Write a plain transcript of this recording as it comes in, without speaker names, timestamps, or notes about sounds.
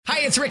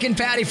Hey, it's Rick and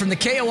Patty from the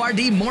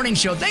KORD Morning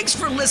Show. Thanks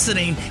for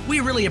listening.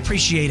 We really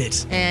appreciate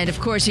it. And, of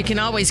course, you can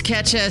always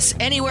catch us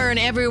anywhere and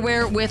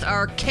everywhere with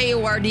our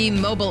KORD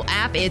mobile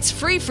app. It's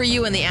free for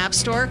you in the App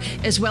Store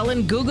as well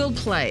in Google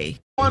Play.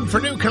 One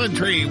for New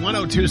Country,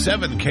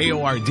 102.7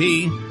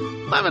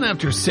 KORD, 11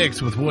 after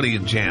 6 with Woody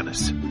and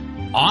Janice.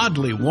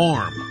 Oddly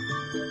warm.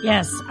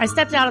 Yes, I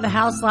stepped out of the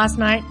house last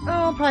night,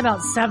 probably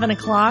about 7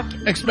 o'clock.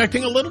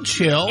 Expecting a little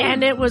chill.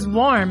 And it was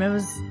warm. It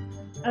was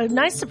a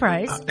nice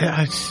surprise.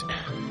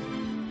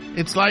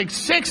 It's like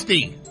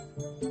 60.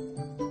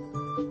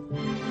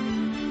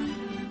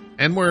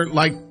 And we're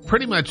like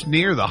pretty much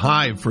near the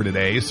high for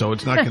today, so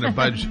it's not going to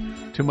budge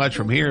too much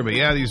from here. But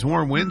yeah, these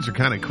warm winds are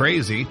kind of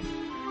crazy.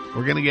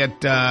 We're going to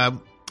get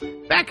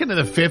back into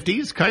the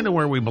 50s, kind of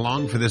where we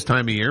belong for this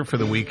time of year for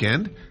the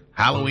weekend.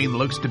 Halloween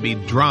looks to be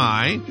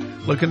dry.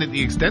 Looking at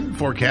the extended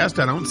forecast,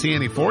 I don't see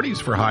any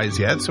 40s for highs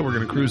yet, so we're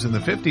going to cruise in the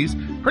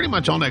 50s pretty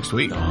much all next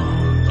week.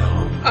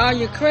 Are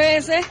you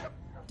crazy?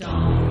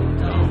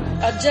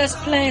 Or just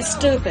plain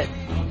stupid?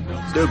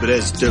 Stupid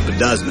as stupid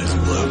does, Miss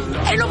Blue.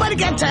 Ain't nobody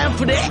got time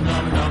for that.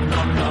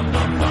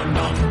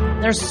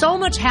 There's so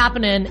much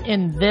happening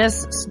in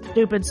this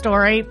stupid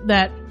story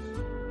that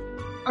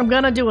I'm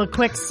going to do a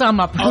quick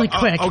sum up really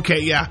quick. Okay,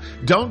 yeah.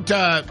 Don't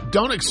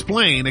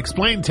explain.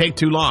 Explain take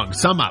too long.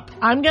 Sum up.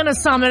 I'm going to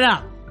sum it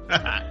up.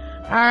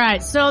 All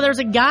right. So there's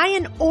a guy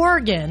in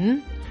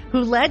Oregon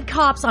who led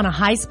cops on a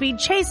high-speed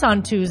chase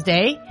on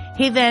Tuesday.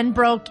 He then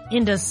broke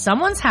into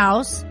someone's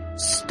house,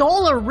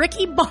 stole a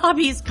Ricky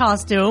Bobby's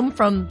costume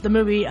from the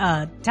movie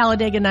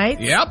Talladega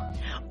Nights. Yep.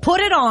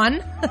 Put it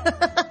on.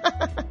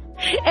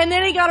 And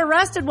then he got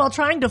arrested while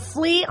trying to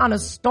flee on a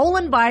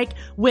stolen bike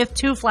with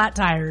 2 flat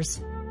tires.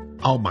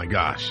 Oh, my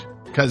gosh.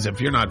 Because if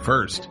you're not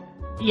first.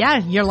 Yeah,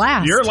 you're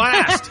last. You're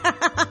last.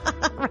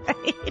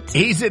 Right.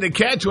 Easy to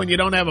catch when you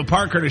don't have a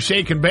Parker to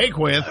shake and bake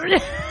with.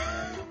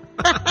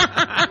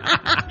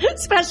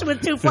 Especially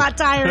with 2 flat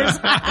tires.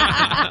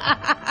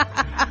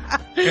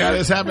 Yeah,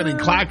 this happened in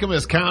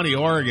Clackamas County,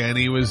 Oregon.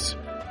 He was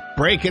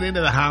breaking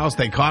into the house.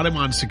 They caught him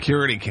on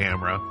security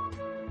camera.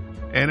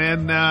 And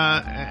then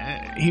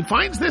he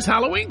finds this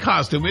Halloween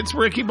costume. It's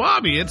Ricky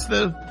Bobby.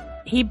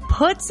 He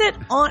puts it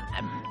on.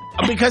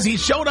 Because he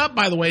showed up,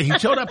 by the way. He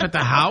showed up at the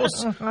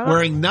house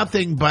wearing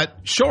nothing but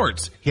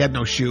shorts. He had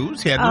no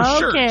shoes. He had no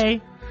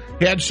shirt.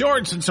 He had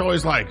shorts, and so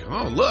he's like,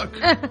 oh, look.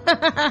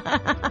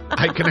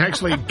 I can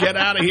actually get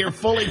out of here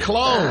fully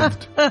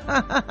clothed.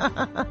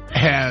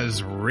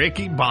 As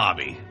Ricky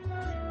Bobby.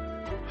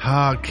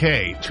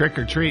 Okay, trick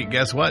or treat.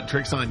 Guess what?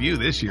 Trick's on you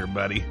this year,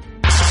 buddy.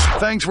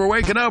 Thanks for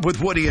waking up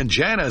with Woody and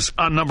Janice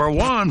on number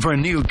 1 for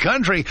New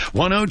Country,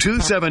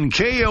 102.7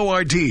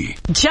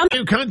 KORD.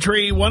 New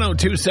Country,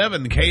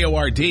 102.7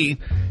 KORD.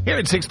 Here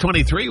at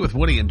 623 with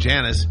Woody and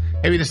Janice.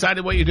 Have you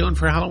decided what you're doing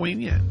for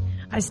Halloween yet?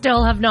 I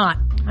still have not.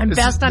 I'm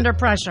best under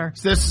pressure.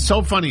 This is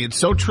so funny. It's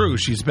so true.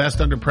 She's best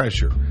under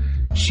pressure.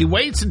 She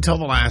waits until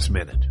the last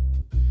minute.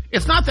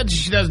 It's not that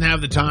she doesn't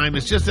have the time.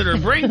 It's just that her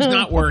brain's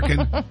not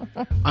working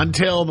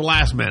until the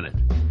last minute.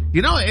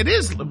 You know, it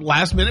is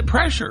last minute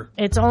pressure.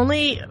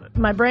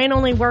 My brain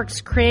only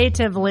works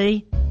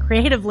creatively,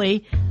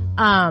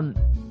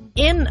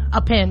 in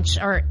a pinch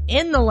or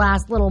in the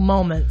last little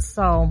moments.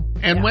 So,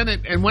 and when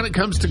it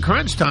comes to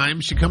crunch time,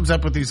 she comes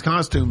up with these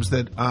costumes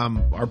that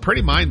are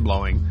pretty mind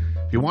blowing.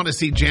 If you want to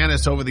see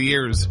Janice over the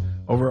years,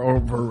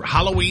 over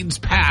Halloween's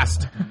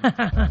past,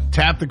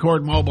 tap the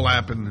KORD mobile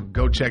app and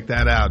go check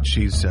that out.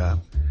 She's a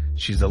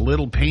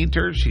little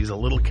painter. She's a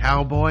little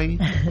cowboy.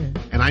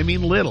 And I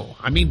mean little.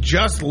 I mean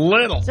just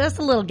little. Just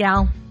a little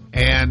gal.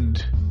 And,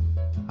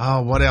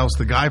 what else?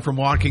 The guy from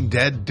Walking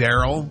Dead,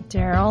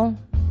 Daryl.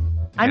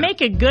 I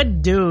make a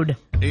good dude.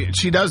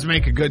 She does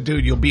make a good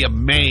dude. You'll be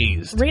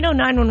amazed. Reno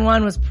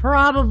 911 was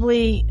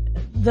probably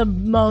the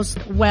most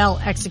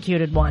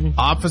well-executed one.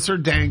 Officer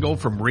Dangle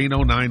from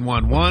Reno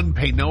 911.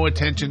 Pay no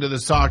attention to the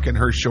sock in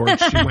her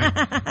shorts. She went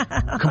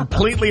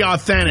completely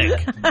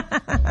authentic.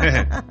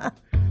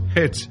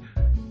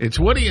 It's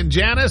Woody and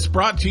Janice,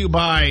 brought to you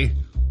by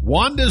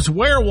Wanda's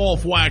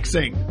Werewolf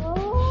Waxing.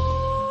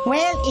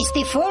 Well, it's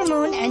the full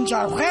moon and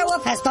your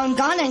werewolf has done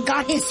gone and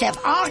got himself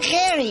all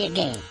hairy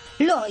again.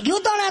 Look, you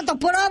don't have to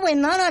put up with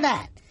none of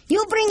that.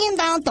 You bring him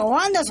down to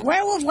Wanda's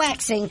Werewolf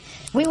Waxing.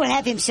 We will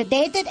have him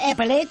sedated,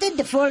 epilated,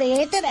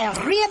 defoliated, and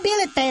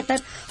rehabilitated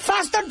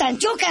faster than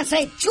you can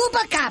say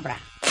chupacabra.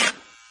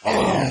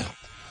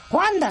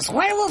 Wanda's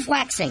Werewolf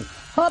Waxing.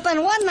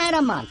 Open one night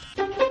a month.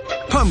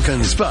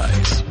 Pumpkin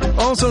Spice,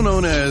 also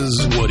known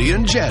as Woody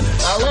and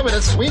Janice. I love it.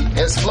 It's sweet,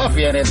 it's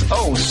fluffy, and it's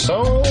oh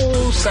so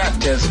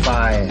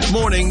satisfying.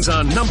 Mornings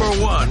on number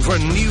 1 for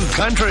New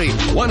Country,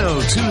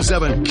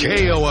 102.7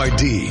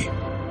 KORD.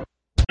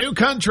 New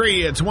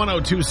Country, it's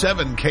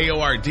 102.7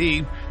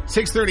 KORD.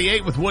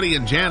 638 with Woody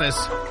and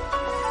Janice.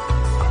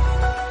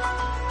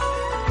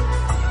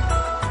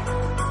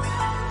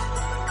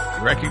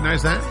 You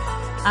recognize that?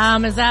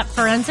 Is that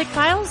Forensic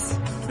Files?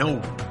 No.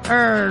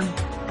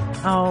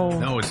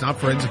 No, it's not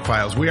Forensic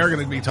Files. We are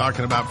going to be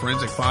talking about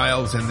Forensic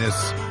Files in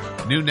this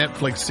new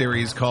Netflix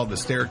series called The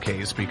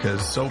Staircase,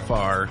 because so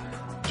far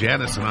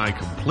Janice and I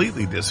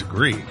completely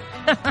disagree.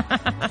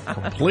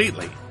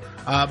 Completely.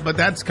 But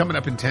that's coming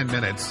up in 10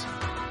 minutes.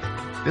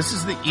 This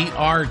is the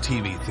ER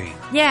TV theme.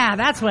 Yeah,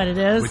 that's what it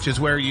is. Which is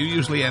where you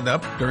usually end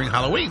up during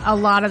Halloween. A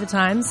lot of the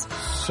times.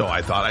 So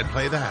I thought I'd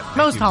play that.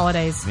 Most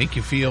holidays. Make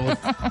you feel the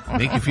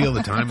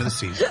time of the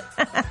season.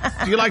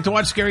 Do you like to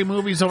watch scary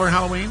movies over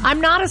Halloween?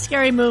 I'm not a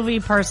scary movie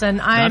person.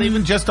 Not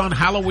even just on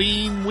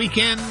Halloween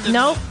weekend?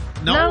 Nope.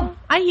 No?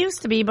 I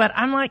used to be, but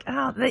I'm like,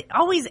 it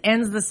always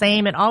ends the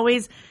same.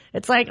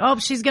 It's like,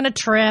 she's going to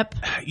trip.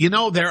 You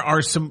know, there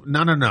are some,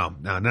 no.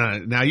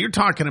 Now you're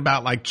talking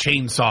about like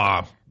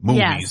Chainsaw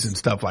movies and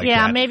stuff like that.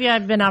 Yeah, maybe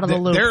I've been out of the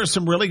loop. There are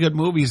some really good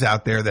movies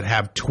out there that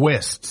have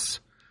twists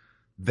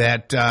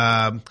that,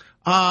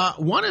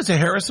 one is a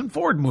Harrison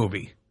Ford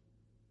movie.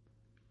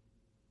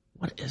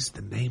 What is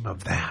the name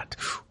of that?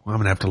 Well, I'm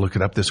going to have to look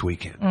it up this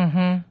weekend.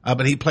 Mm-hmm.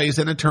 But he plays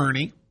an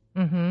attorney.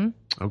 Mm-hmm.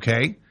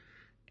 Okay.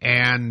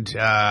 And,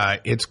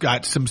 it's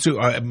got some,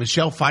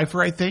 Michelle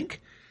Pfeiffer, I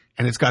think.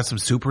 And it's got some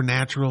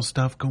supernatural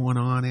stuff going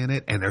on in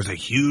it. And there's a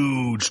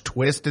huge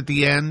twist at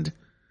the end.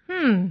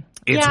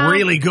 It's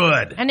really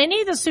good. And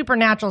any of the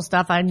supernatural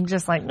stuff, I'm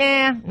just like,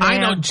 nah. I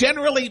know.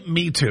 Generally,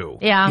 me too.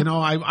 Yeah. You know,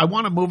 I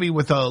want a movie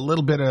with a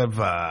little bit of, it's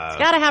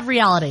gotta have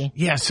reality.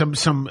 Yeah,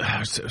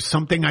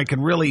 something I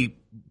can really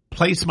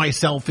place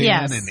myself in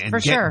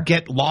and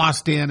get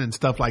lost in and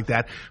stuff like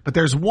that. But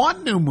there's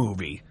one new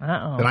movie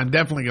that I'm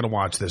definitely going to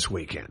watch this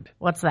weekend.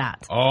 What's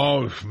that?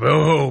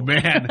 Oh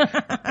man.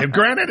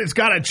 Granted, it's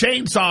got a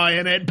chainsaw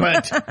in it,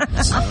 but... Oh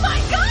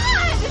my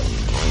God!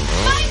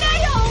 My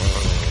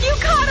nails! You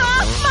cut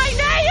off my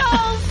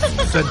nails!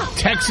 It's a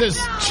Texas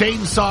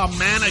chainsaw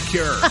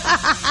manicure.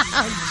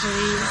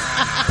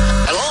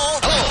 Hello?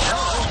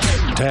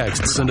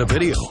 Text, send a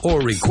video,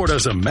 or record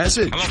us a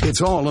message.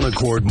 It's all on the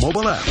Cord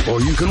mobile app.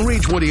 Or you can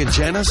reach Woody and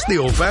Janice the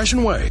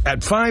old-fashioned way at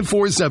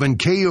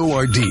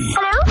 547-KORD.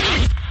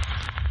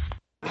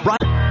 Hello?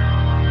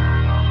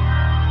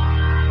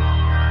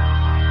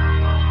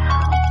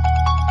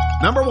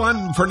 Number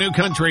one for New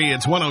Country,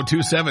 it's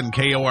 102.7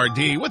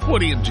 KORD with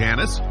Woody and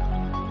Janice.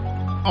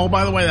 Oh,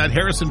 by the way, that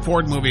Harrison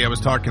Ford movie I was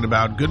talking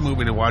about, good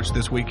movie to watch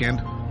this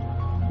weekend.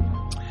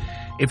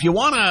 If you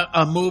want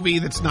a movie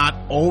that's not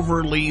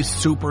overly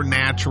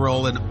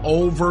supernatural and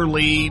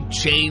overly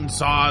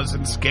chainsaws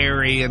and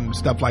scary and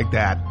stuff like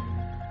that,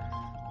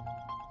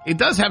 it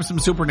does have some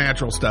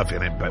supernatural stuff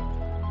in it, but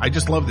I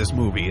just love this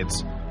movie.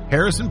 It's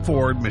Harrison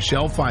Ford,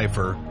 Michelle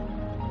Pfeiffer,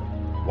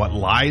 What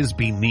Lies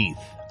Beneath.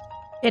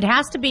 It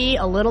has to be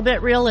a little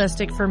bit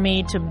realistic for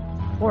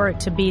it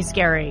to be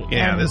scary.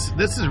 Yeah,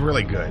 this is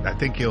really good. I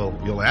think you'll.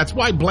 That's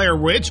why Blair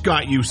Witch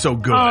got you so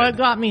good. Oh, it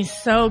got me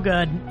so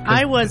good.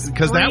 I was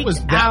because that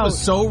was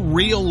so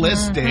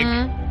realistic,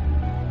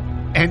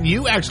 and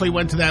you actually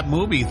went to that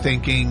movie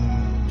thinking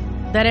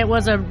that it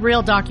was a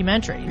real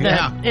documentary.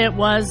 That it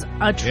was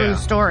a true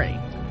story.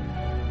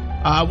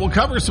 We'll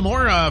cover some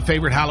more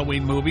favorite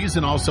Halloween movies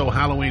and also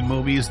Halloween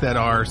movies that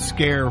are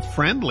scare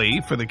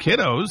friendly for the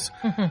kiddos.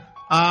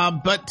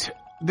 But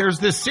there's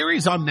this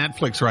series on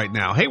Netflix right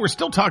now. Hey, we're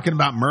still talking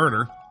about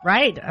murder.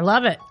 Right. I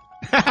love it.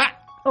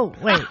 Oh,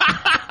 wait.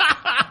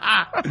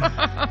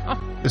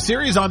 The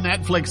series on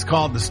Netflix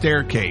called The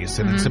Staircase,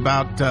 and it's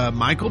about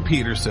Michael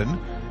Peterson,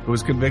 who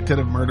was convicted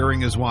of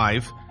murdering his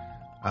wife.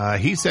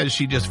 He says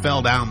she just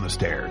fell down the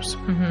stairs.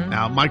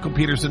 Now, Michael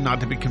Peterson, not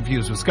to be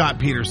confused with Scott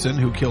Peterson,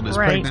 who killed his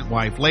pregnant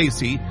wife,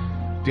 Lacey.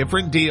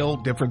 Different deal,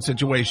 different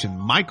situation.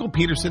 Michael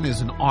Peterson is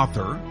an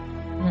author.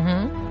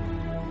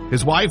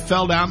 His wife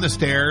fell down the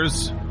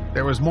stairs.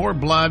 There was more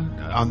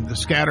blood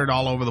scattered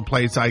all over the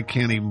place. I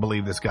can't even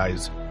believe this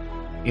guy's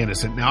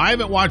innocent. Now, I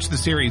haven't watched the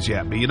series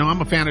yet, but,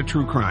 I'm a fan of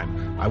true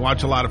crime. I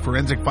watch a lot of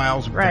Forensic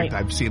Files. In fact,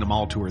 I've seen them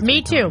all 2 or 3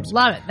 Me too. times.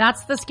 Love it.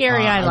 That's the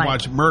scary I like. I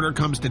watch Murder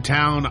Comes to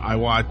Town. I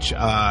watch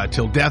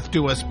Till Death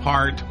Do Us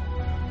Part.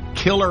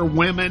 Killer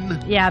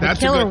Women. Yeah, the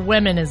Killer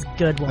Women is a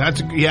good one.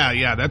 That's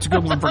a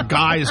good one for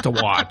guys to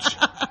watch.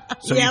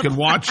 So you can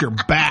watch your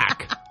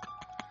back.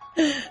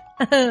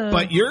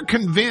 But you're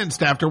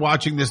convinced after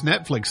watching this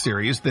Netflix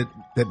series that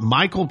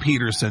Michael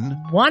Peterson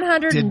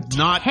 110% did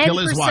not kill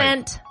his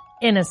wife.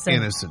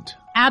 Innocent.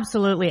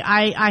 Absolutely.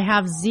 I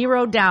have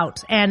zero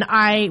doubt. And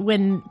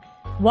when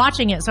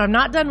watching it, so I'm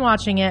not done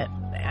watching it.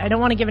 I don't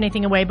want to give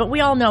anything away, but we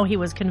all know he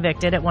was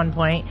convicted at one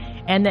point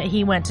and that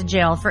he went to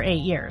jail for 8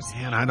 years.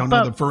 And I don't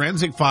know the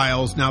Forensic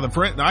Files. Now,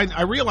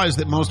 I realize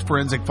that most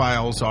Forensic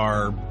Files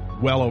are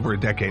well over a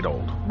decade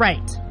old.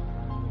 Right.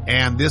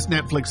 And this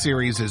Netflix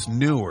series is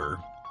newer.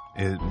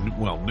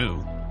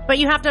 New. But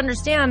you have to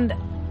understand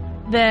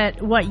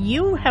that what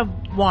you have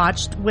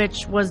watched,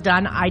 which was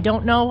done, I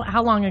don't know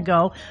how long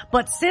ago,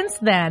 but since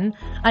then,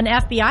 an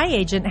FBI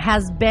agent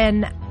has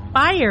been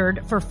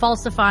fired for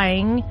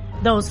falsifying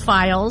those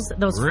files,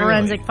 those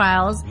forensic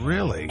files.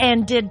 Really?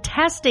 And did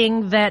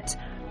testing that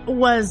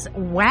was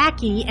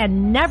wacky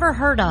and never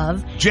heard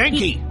of.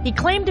 Janky. He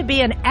claimed to be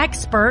an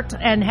expert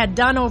and had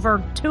done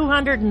over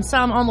 200 and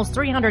some, almost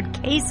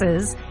 300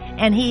 cases,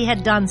 and he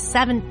had done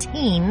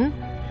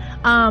 17.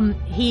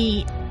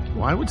 He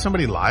Why would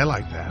somebody lie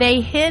like that?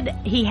 He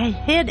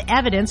hid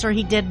evidence, or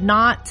he did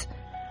not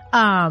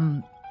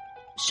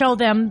show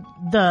them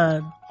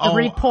the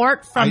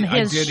report from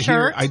his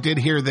shirt. I did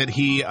hear that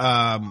he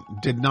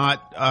did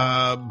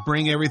not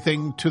bring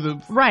everything to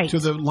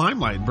the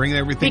limelight, bring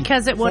everything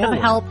because it would have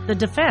helped the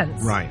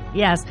defense. Right.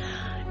 Yes.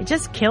 It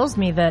just kills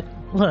me that,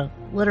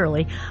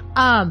 literally,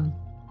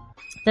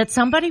 that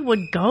somebody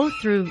would go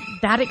through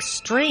that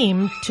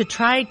extreme to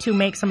try to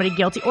make somebody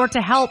guilty or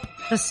to help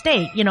the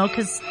state,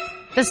 because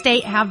the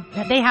state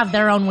have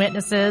their own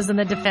witnesses and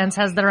the defense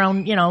has their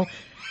own,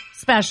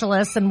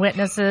 specialists and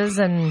witnesses,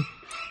 and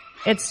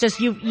it's just,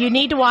 you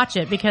need to watch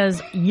it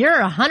because you're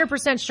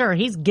 100% sure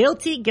he's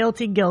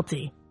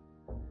guilty.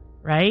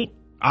 Right?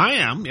 I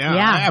am,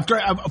 yeah.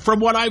 From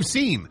what I've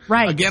seen.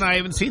 Right. Again, I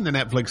haven't seen the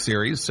Netflix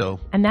series, so.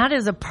 And that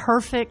is a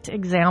perfect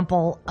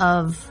example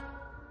of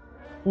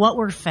what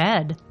we're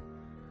fed.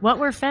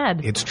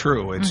 It's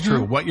true. It's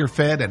true. What you're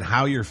fed and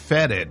how you're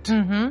fed it.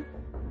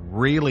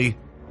 Really,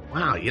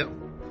 wow,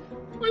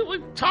 what are we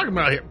talking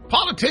about here?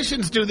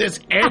 Politicians do this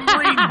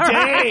every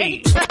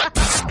day.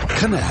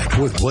 Connect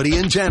with Woody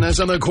and Janice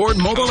on the Cord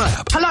mobile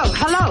app.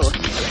 Hello.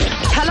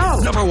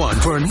 Number one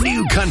for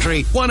New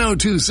Country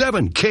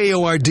 102.7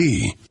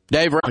 KORD.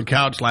 Dave, on the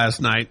couch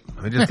last night,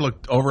 I just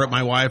looked over at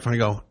my wife and I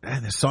go,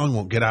 man, this song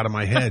won't get out of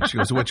my head. She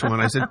goes, which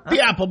one? I said, the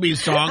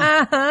Applebee's song.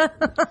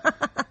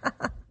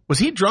 Was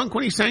he drunk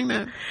when he sang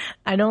that?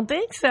 I don't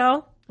think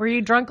so. Were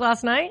you drunk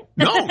last night?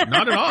 No,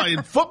 not at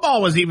all.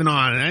 Football was even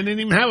on, and I didn't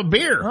even have a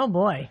beer. Oh,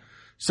 boy.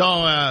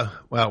 So,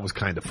 it was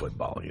kind of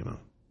football,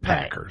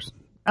 Packers.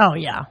 Right. Oh,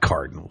 yeah.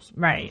 Cardinals.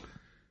 Right.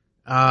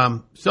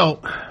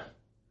 So,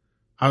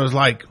 I was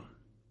like,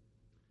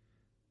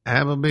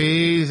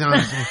 Applebee's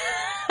on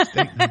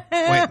steak.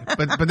 Wait,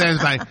 but then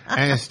it's like,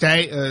 and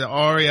steak,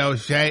 Oreo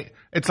shake.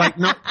 It's like,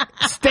 no,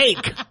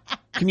 steak.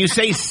 Can you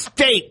say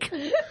steak?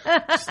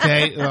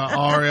 Steak,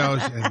 Oreo.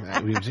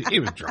 He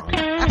was drunk.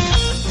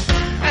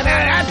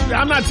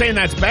 I'm not saying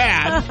that's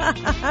bad.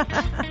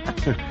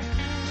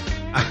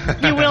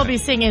 You will be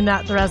singing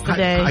that the rest of the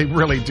day. I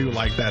really do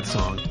like that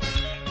song.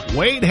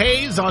 Wade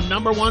Hayes on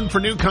number one for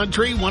New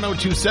Country,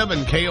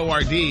 102.7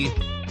 KORD.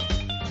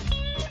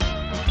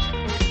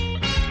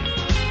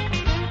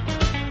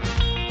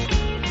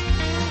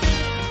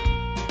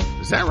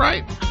 Is that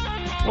right?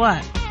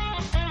 What?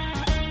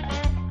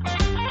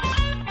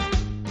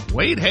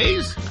 Wade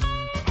Hayes?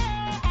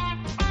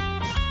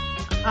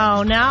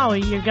 Oh, now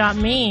you got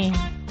me.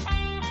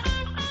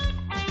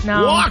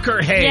 No.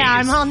 Walker Hayes.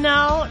 Yeah,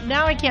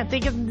 now I can't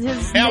think of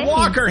his name.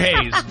 Walker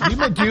Hayes.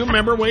 Do you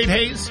remember Wade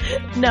Hayes?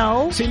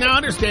 No. See, now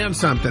understand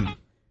something.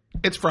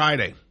 It's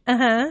Friday.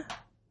 Uh-huh.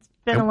 It's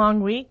been a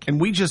long week. And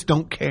we just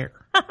don't care.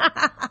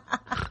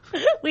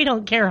 We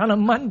don't care on a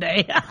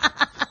Monday.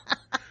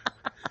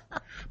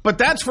 But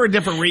that's for a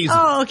different reason.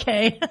 Oh,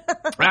 okay.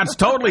 That's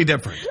totally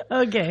different.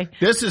 Okay.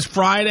 This is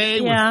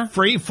Friday with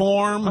free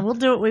form. We'll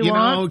do what we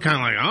want. Kind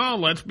of like,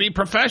 let's be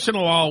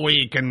professional all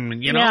week. And,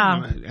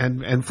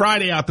 and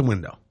Friday out the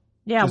window.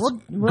 Yeah,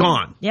 we'll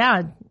gone.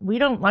 Yeah, we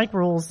don't like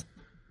rules.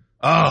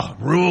 Oh,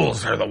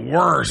 rules are the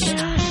worst.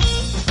 Yeah.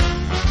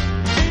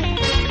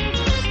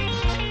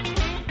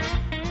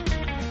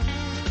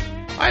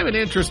 I have an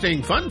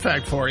interesting fun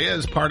fact for you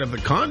as part of the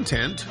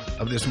content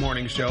of this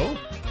morning show.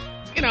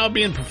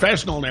 Being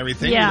professional and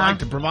everything, we like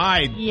to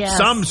provide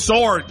some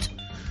sort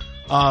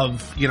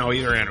of,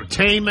 either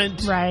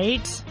entertainment.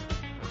 Right.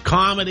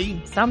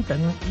 Comedy.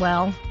 Something,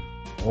 or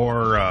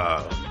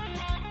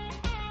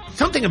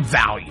something of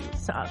value.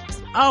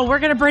 We're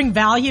going to bring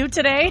value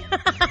today?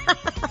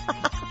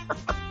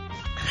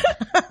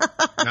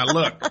 Now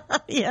look.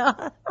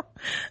 Yeah.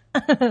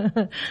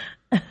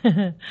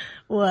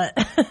 What?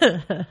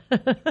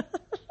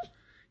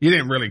 You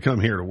didn't really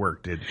come here to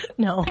work, did you?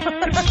 No.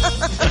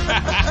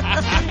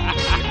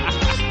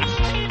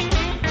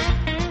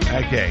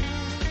 Okay.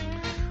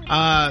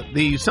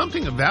 The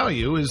something of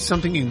value is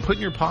something you can put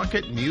in your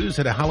pocket and use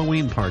at a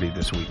Halloween party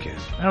this weekend.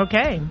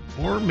 Okay.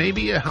 Or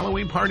maybe a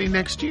Halloween party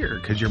next year,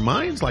 because your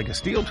mind's like a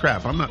steel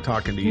trap. I'm not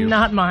talking to you.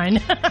 Not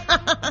mine.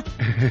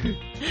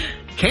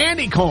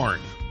 Candy corn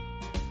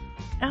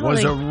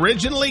was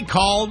originally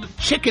called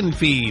chicken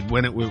feed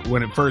when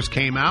it first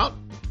came out.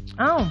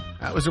 Oh.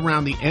 That was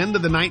around the end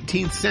of the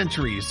 19th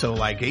century, so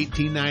like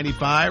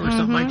 1895 or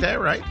something like that,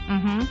 right?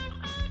 Mm-hmm.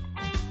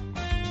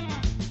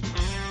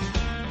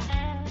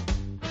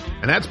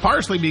 And that's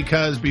partially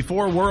because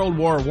before World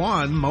War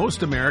I,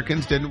 most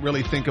Americans didn't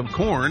really think of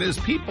corn as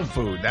people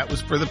food. That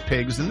was for the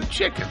pigs and the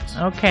chickens.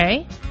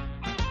 Okay.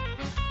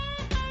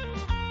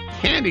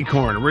 Candy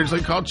corn,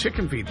 originally called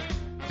chicken feed.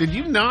 Did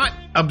you not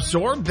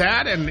absorb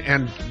that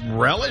and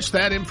relish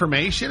that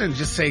information and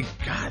just say,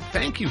 God,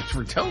 thank you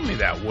for telling me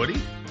that,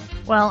 Woody?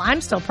 Well, I'm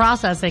still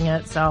processing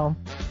it, so.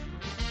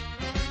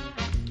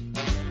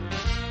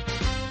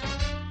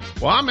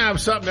 Well, I'm going to have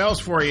something else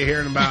for you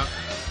here in about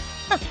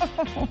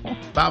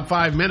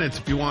 5 minutes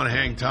if you want to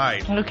hang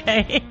tight.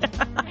 Okay.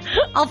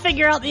 I'll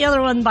figure out the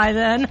other one by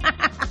then.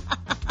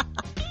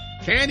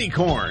 Candy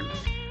corn.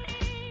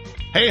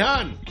 Hey,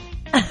 hon,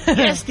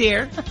 Yes,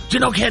 dear. Do you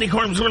know candy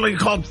corn is really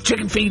called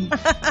chicken feed?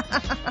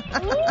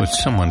 Would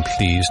someone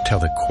please tell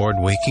the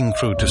cord-waking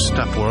crew to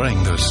stop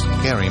wearing those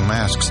scary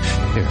masks?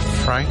 They're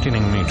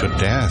frightening me to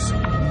death.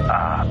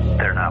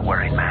 They're not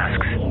wearing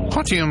masks.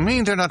 What do you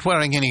mean they're not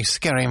wearing any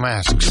scary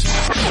masks?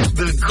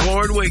 The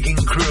Cord-Waking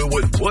Crew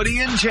with Woody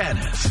and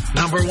Janice.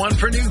 Number one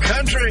for New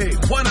Country,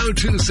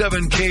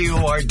 1027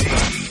 KORD.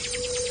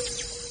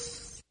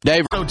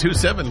 Dave.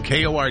 1027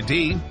 KORD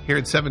here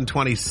at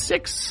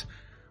 726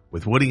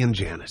 with Woody and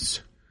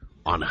Janice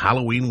on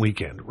Halloween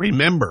weekend.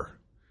 Remember,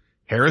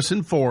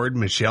 Harrison Ford,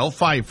 Michelle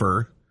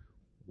Pfeiffer,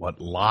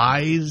 What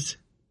Lies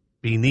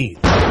Beneath.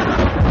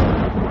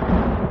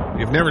 If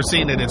you've never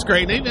seen it, it's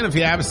great. And even if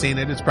you have seen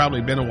it, it's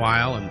probably been a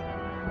while.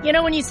 And you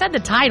know, when you said the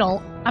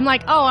title, I'm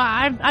like, oh,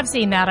 I've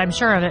seen that. I'm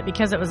sure of it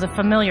because it was a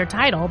familiar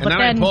title. But then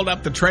I pulled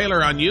up the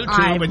trailer on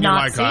YouTube and you're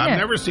like, oh, I've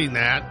never seen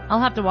that. I'll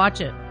have to watch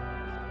it.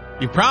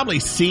 You've probably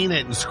seen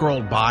it and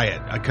scrolled by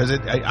it because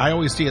I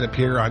always see it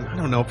appear on, I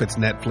don't know if it's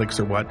Netflix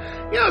or what.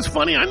 You know, it's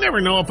funny. I never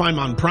know if I'm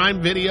on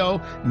Prime Video,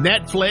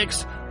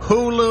 Netflix,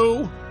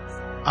 Hulu.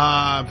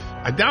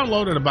 I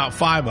downloaded about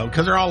 5 of them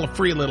because they're all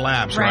free little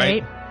apps,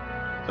 right?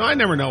 So I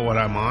never know what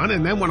I'm on.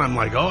 And then when I'm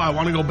like, oh, I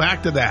want to go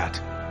back to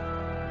that.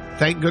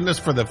 Thank goodness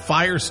for the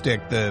Fire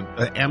Stick,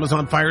 the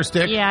Amazon Fire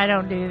Stick. Yeah, I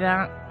don't do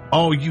that.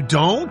 Oh, you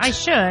don't? I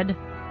should.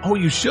 Oh,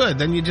 you should.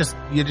 Then you just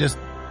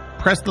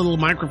press the little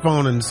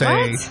microphone and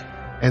say... What?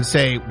 And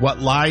say, what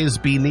lies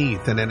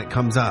beneath, and then it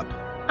comes up.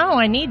 Oh,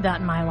 I need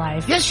that in my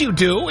life. Yes, you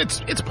do.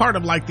 It's part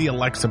of like the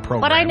Alexa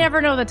program. But I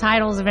never know the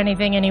titles of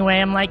anything anyway.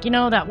 I'm like, you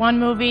know, that one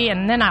movie,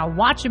 and then I'll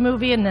watch a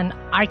movie, and then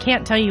I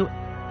can't tell you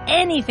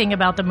anything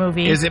about the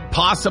movie. Is it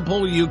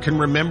possible you can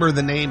remember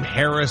the name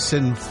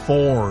Harrison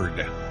Ford?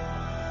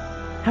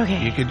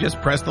 Okay. You could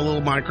just press the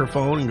little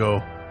microphone and go,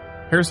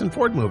 Harrison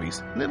Ford movies,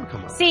 and then it'll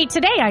come up. See,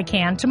 today I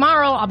can.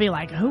 Tomorrow I'll be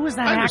like, who was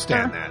that actor? I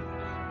understand that.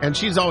 And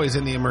she's always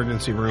in the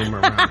emergency room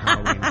around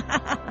Halloween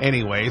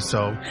anyway,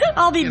 so...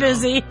 I'll be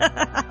busy.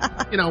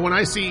 You know, when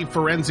I see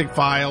Forensic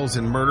Files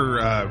and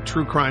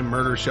true crime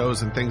murder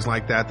shows and things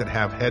like that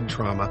have head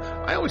trauma,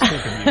 I always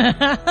think of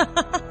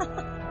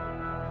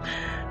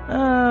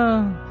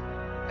you.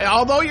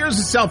 Although yours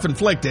is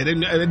self-inflicted,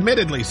 and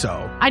admittedly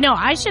so. I know.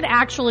 I should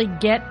actually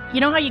get...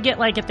 You know how you get,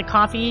 like, at the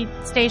coffee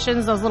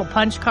stations, those little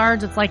punch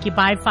cards? It's like you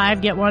buy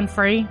 5, get 1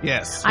 free?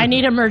 Yes. I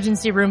need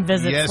emergency room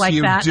visits like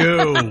that. Yes,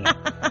 you do.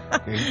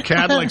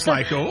 Cadillac's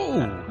like,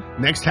 oh,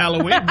 next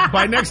Halloween.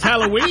 By next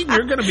Halloween,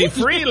 you're going to be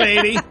free,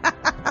 lady. All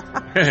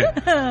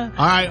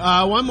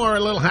right, one more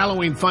little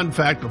Halloween fun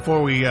fact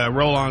before we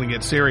roll on and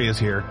get serious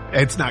here.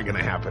 It's not going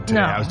to happen today.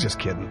 No. I was just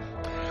kidding.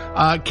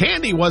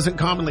 Candy wasn't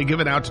commonly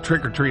given out to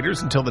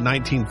trick-or-treaters until the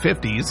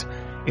 1950s.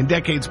 In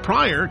decades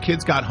prior,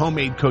 kids got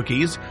homemade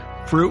cookies,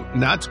 fruit,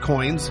 nuts,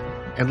 coins,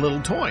 and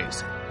little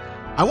toys.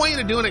 I want you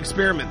to do an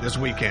experiment this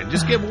weekend.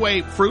 Just give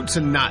away fruits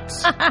and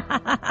nuts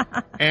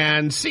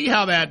and see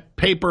how that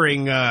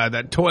papering,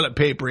 that toilet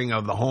papering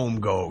of the home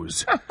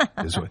goes.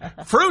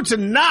 Fruits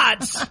and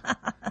nuts!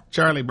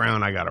 Charlie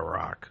Brown, I got a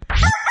rock.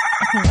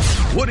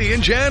 Woody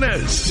and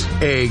Janice,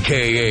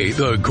 a.k.a.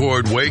 the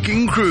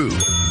Cord-Waking Crew,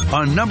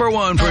 on number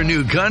one for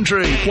New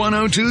Country,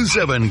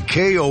 1027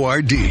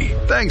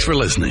 KORD. Thanks for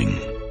listening.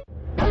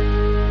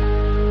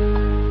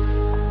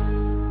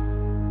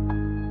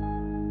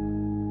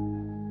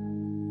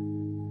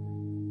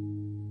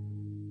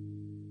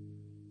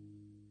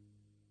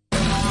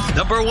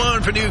 Number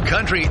one for New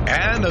Country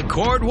and the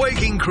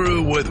Cord-Waking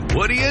Crew with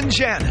Woody and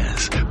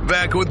Janice.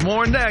 Back with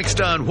more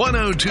next on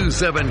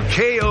 1027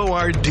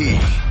 KORD.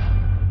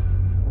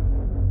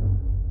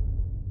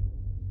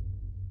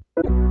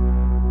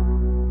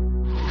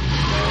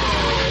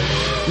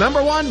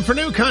 Number one for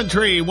New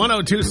Country,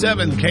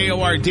 1027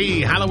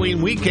 KORD,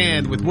 Halloween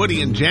weekend with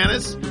Woody and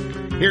Janice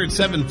here at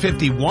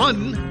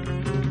 7:51.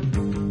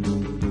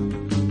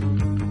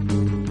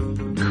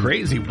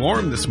 Crazy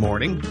warm this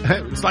morning.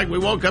 It's like we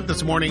woke up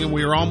this morning and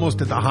we were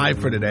almost at the high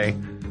for today.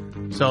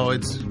 So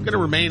it's going to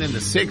remain in the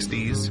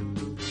 60s,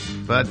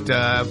 but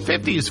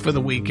 50s for the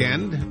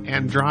weekend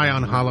and dry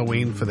on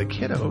Halloween for the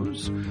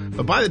kiddos.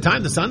 But by the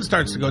time the sun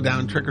starts to go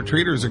down,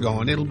 trick-or-treaters are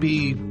going, it'll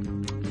be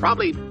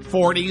probably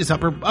 40s,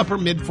 upper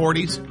mid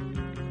 40s.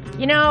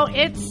 You know,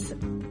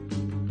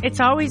 it's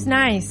always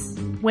nice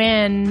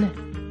when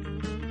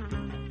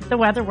the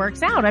weather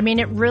works out. I mean,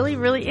 it really,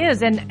 really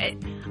is. And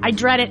I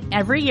dread it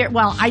every year.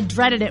 Well, I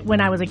dreaded it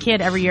when I was a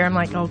kid every year. I'm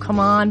like, oh, come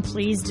on,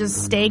 please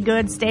just stay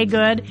good, stay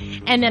good.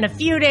 And then a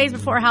few days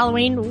before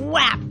Halloween,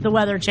 whap, the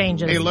weather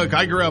changes. Hey, look,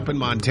 I grew up in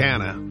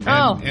Montana.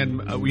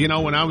 And you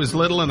know, when I was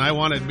little and I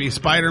wanted to be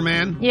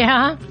Spider-Man.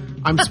 Yeah.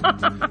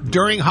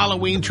 During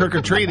Halloween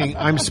trick-or-treating,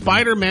 I'm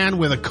Spider-Man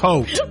with a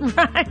coat.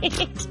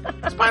 Right.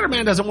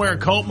 Spider-Man doesn't wear a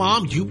coat,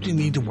 Mom. You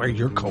need to wear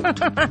your coat.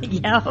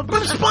 Yeah.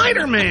 I'm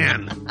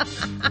Spider-Man.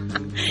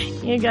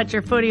 You got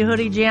your footy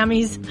hoodie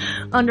jammies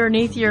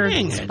underneath your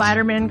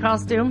Spider-Man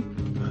costume.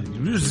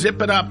 You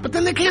zip it up, but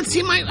then they can't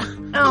see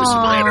I'm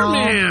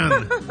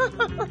Spider-Man.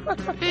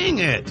 Dang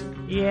it.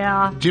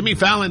 Yeah. Jimmy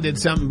Fallon did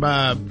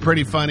something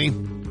pretty funny.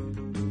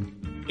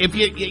 if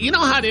you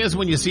know how it is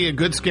when you see a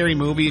good scary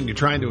movie and you're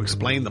trying to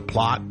explain the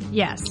plot?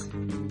 Yes.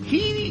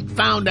 He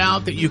found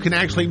out that you can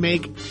actually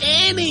make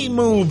any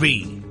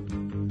movie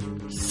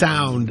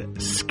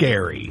sound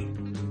scary.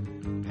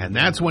 And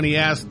that's when he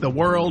asked the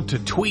world to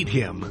tweet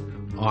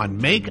him on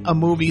Make a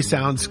Movie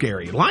Sound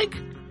Scary. Like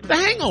The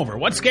Hangover.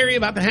 What's scary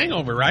about The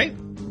Hangover, right?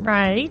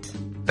 Right.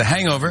 The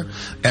Hangover.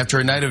 After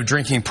a night of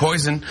drinking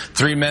poison,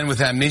 3 men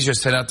with amnesia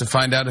set out to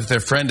find out if their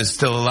friend is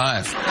still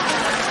alive.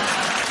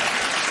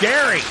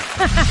 Scary.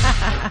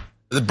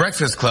 The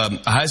Breakfast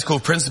Club. A high school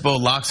principal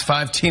locks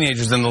 5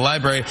 teenagers in the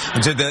library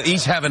until they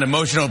each have an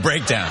emotional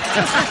breakdown.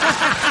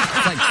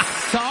 It's like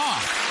Saw.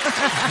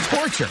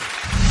 Torture.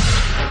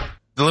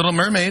 The Little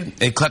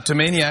Mermaid. A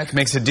kleptomaniac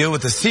makes a deal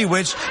with the sea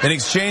witch in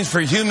exchange for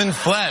human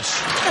flesh.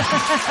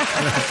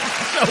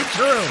 So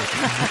true.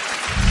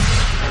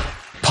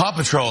 Paw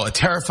Patrol, a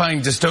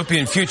terrifying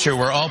dystopian future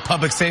where all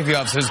public safety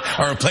officers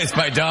are replaced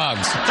by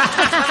dogs.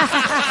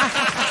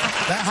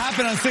 That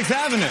happened on 6th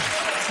Avenue.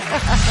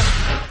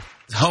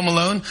 Home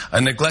Alone,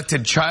 a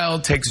neglected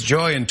child takes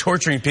joy in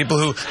torturing people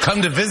who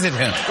come to visit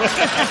him.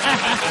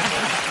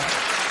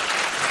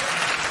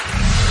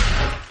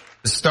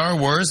 Star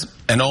Wars,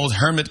 an old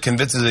hermit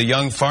convinces a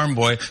young farm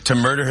boy to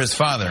murder his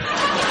father. Wow,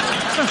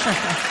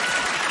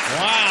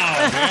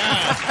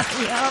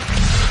 yeah. Yep.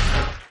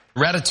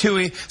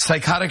 Ratatouille,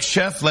 psychotic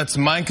chef lets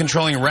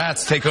mind-controlling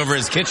rats take over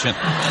his kitchen.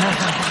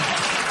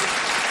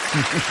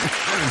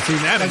 haven't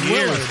seen that in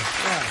years.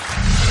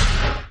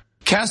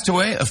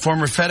 Castaway, a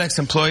former FedEx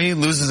employee,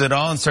 loses it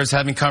all and starts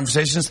having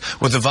conversations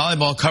with a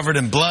volleyball covered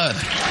in blood.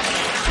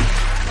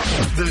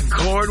 The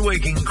Cord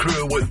Waking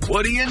Crew with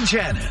Woody and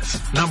Janice.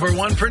 Number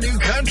 1 for New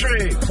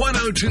Country,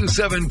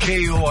 102.7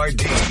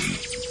 KORD.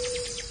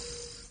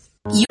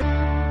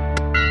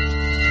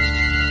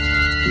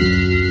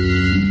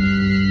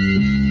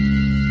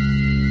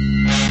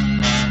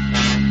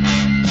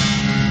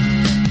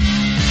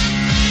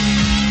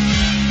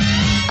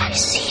 I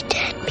see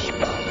dead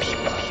people.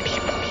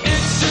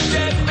 It's a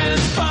dead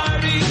man's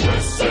party.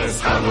 This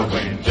is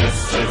Halloween.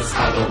 This is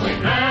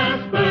Halloween.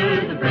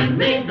 After the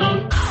friendly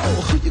ghost.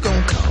 Oh, who you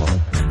gonna call?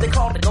 They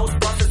call the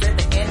Ghostbusters and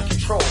they're in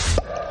control.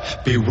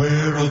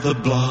 Beware of the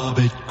blob,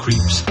 it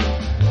creeps.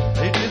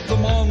 They did the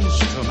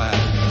Monster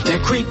Man. They're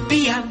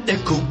creepy and they're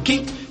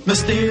kooky,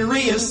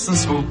 mysterious and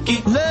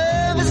spooky.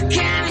 Love is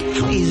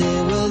kinda crazy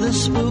with a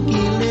spooky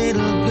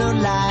little girl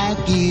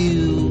like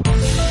you.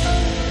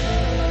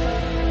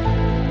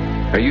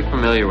 Are you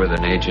familiar with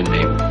an agent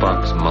named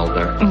Fox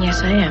Mulder?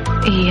 Yes, I am.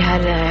 He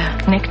had a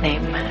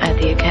nickname at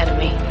the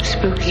academy.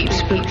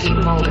 Spooky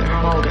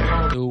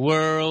Mulder. The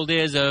world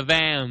is a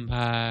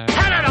vampire.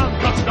 Turn it on,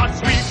 the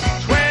sweet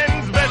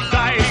twins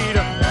beside.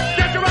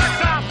 Get your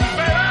rocks off,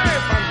 baby,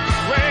 from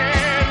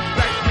twins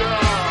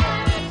sexual.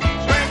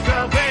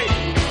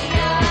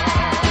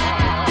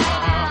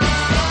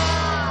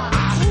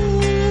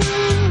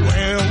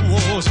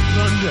 Werewolves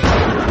thunder.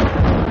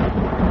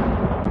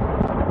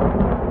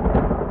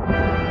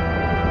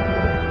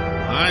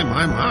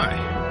 My.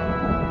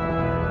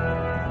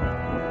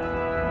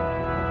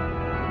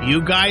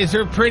 You guys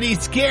are pretty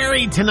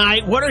scary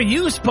tonight. What are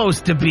you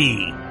supposed to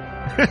be?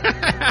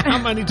 How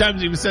many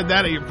times have you said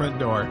that at your front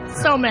door?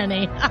 So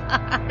many.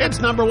 It's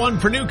number 1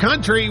 for New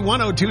Country,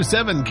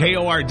 102.7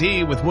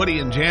 KORD with Woody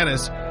and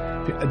Janice.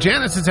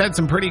 Janice has had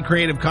some pretty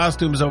creative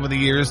costumes over the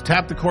years.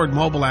 Tap the Cord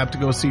mobile app to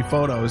go see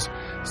photos.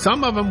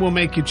 Some of them will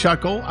make you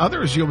chuckle.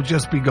 Others you'll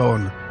just be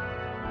going,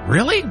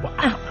 really?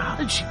 Wow, how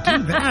did she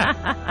do that?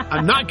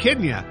 I'm not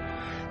kidding you.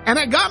 And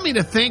it got me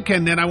to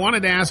thinking, and I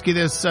wanted to ask you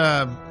this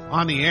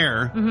on the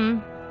air.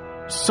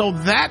 Mm-hmm. So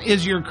that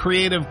is your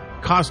creative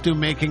costume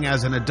making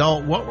as an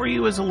adult. What were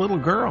you as a little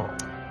girl?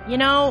 You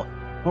know,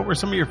 what were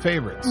some of your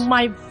favorites?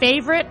 My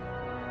favorite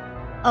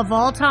of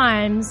all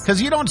times.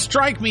 Because you don't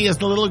strike me as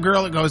the little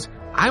girl that goes,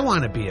 I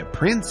want to be a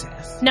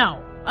princess.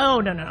 No.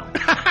 Oh, no.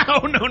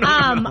 Oh, no. When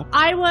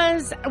I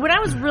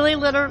was really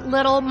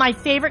little, my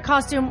favorite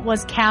costume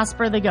was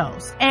Casper the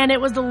Ghost. And it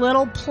was the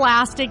little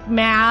plastic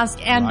mask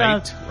and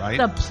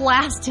the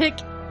plastic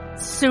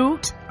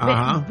suit,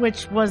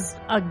 which was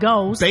a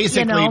ghost.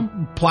 Basically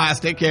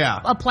plastic,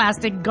 yeah. A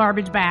plastic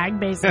garbage bag,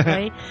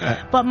 basically.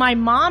 But my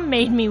mom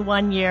made me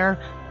one year,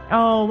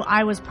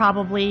 I was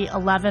probably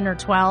 11 or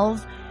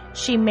 12.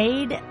 She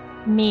made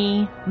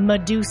me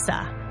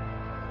Medusa.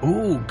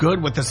 Ooh,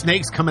 good, with the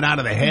snakes coming out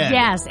of the head.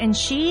 Yes, and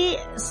she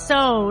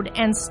sewed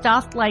and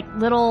stuffed like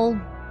little,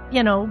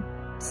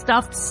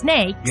 stuffed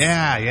snakes.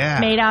 Yeah.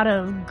 Made out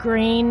of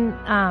green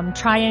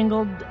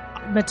triangled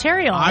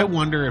material. I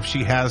wonder if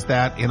she has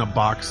that in a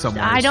box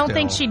somewhere. I don't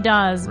think she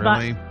does,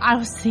 really? But I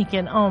was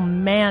thinking, oh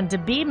man, to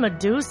be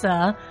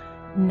Medusa,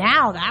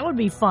 now that would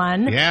be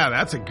fun. Yeah,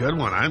 that's a good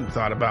one. I haven't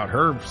thought about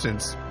her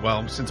since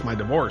my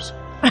divorce.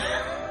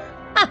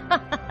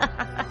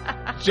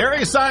 Jerry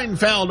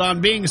Seinfeld on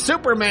being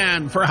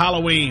Superman for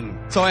Halloween.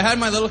 So I had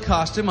my little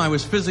costume. I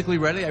was physically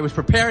ready. I was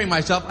preparing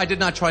myself. I did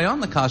not try on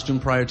the costume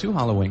prior to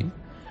Halloween.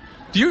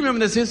 Do you remember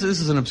this? This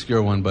is an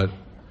obscure one, but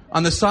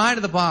on the side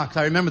of the box,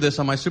 I remember this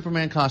on my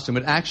Superman costume.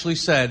 It actually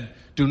said,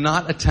 "Do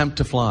not attempt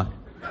to fly."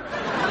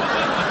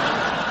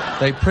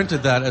 they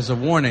printed that as a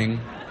warning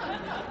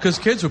because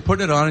kids were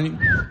putting it on and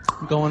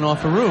going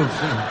off the roofs.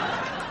 You know.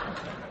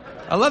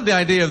 I love the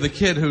idea of the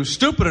kid who's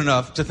stupid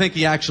enough to think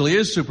he actually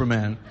is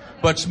Superman,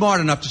 but smart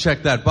enough to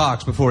check that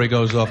box before he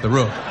goes off the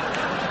roof.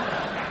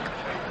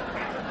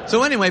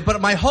 So anyway,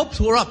 but my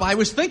hopes were up. I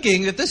was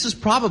thinking that this is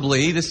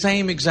probably the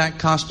same exact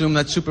costume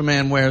that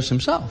Superman wears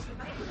himself.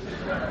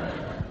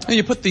 And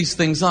you put these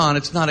things on,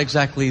 it's not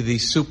exactly the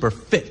super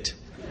fit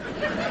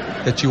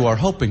that you are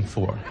hoping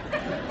for.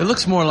 It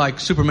looks more like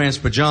Superman's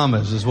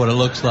pajamas is what it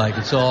looks like.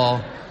 It's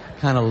all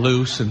kind of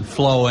loose and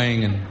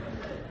flowing, and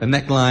the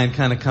neckline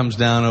kind of comes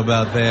down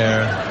about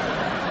there.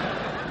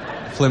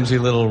 Flimsy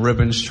little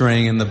ribbon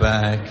string in the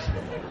back.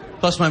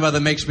 Plus my mother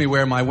makes me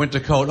wear my winter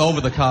coat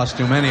over the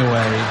costume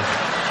anyway.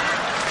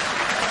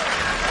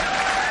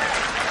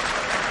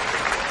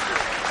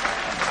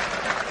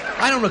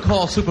 I don't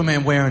recall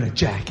Superman wearing a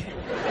jacket.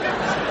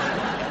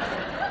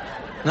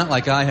 Not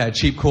like I had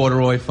cheap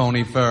corduroy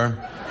phony fur.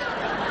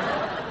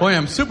 Boy,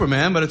 I'm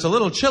Superman, but it's a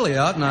little chilly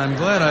out, and I'm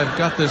glad I've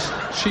got this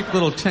cheap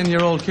little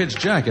 10-year-old kid's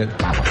jacket.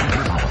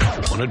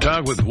 Want to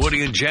talk with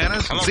Woody and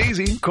Janice? It's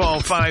easy.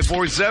 Call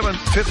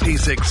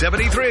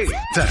 547-5673.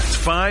 That's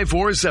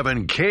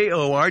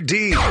 547-KORD.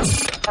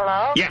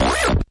 Hello?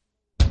 Yeah.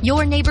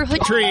 Your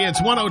neighborhood tree.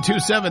 It's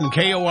 1027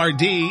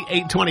 KORD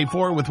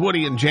 824 with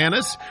Woody and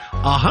Janice.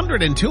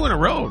 102 in a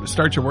row to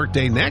start your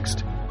workday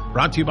next.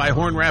 Brought to you by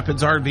Horn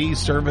Rapids RV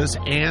Service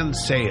and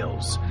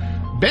Sales.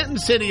 Benton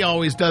City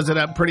always does it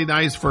up pretty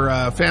nice for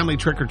family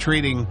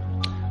trick-or-treating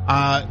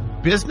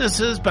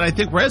businesses, but I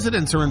think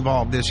residents are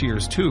involved this year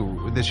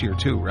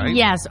too, right?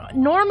 Yes.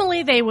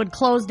 Normally they would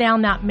close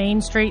down that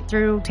main street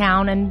through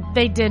town, and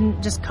they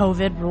didn't, just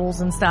COVID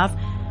rules and stuff.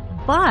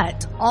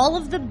 But all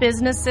of the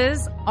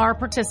businesses are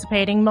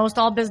participating. Most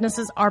all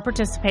businesses are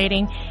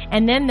participating.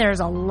 And then there's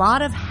a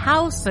lot of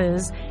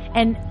houses,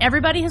 and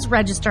everybody has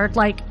registered.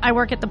 Like, I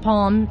work at the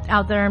Palm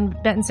out there in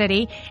Benton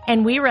City,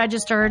 and we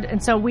registered,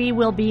 and so we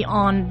will be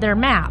on their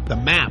map. The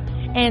map.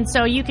 And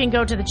so you can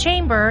go to the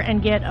chamber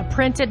and get a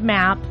printed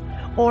map,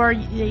 or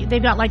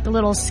they've got like the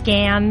little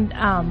scan.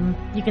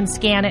 You can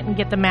scan it and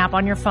get the map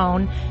on your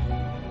phone.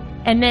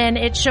 And then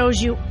it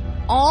shows you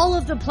all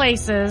of the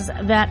places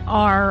that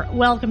are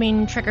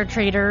welcoming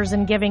trick-or-treaters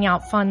and giving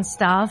out fun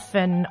stuff.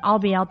 And I'll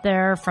be out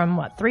there from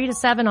 3 to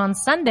 7 on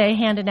Sunday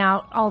handing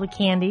out all the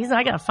candies.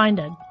 I gotta find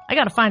a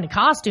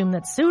costume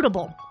that's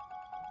suitable.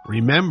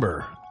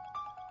 Remember,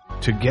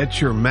 to get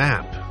your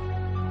map,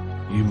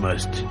 you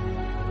must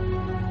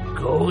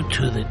go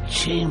to the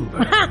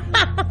chamber.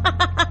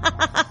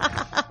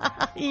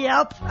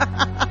 Yep.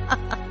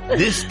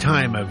 This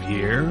time of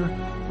year,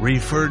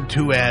 referred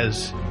to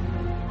as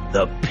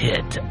the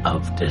pit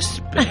of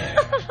despair.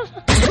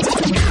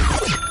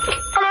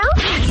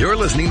 Hello? You're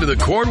listening to the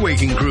Cord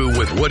Waking Crew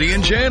with Woody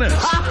and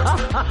Janice.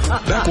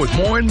 Back with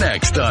more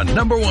next on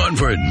number one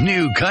for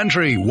New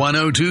Country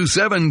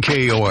 1027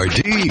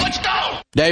 KORD. Let's go!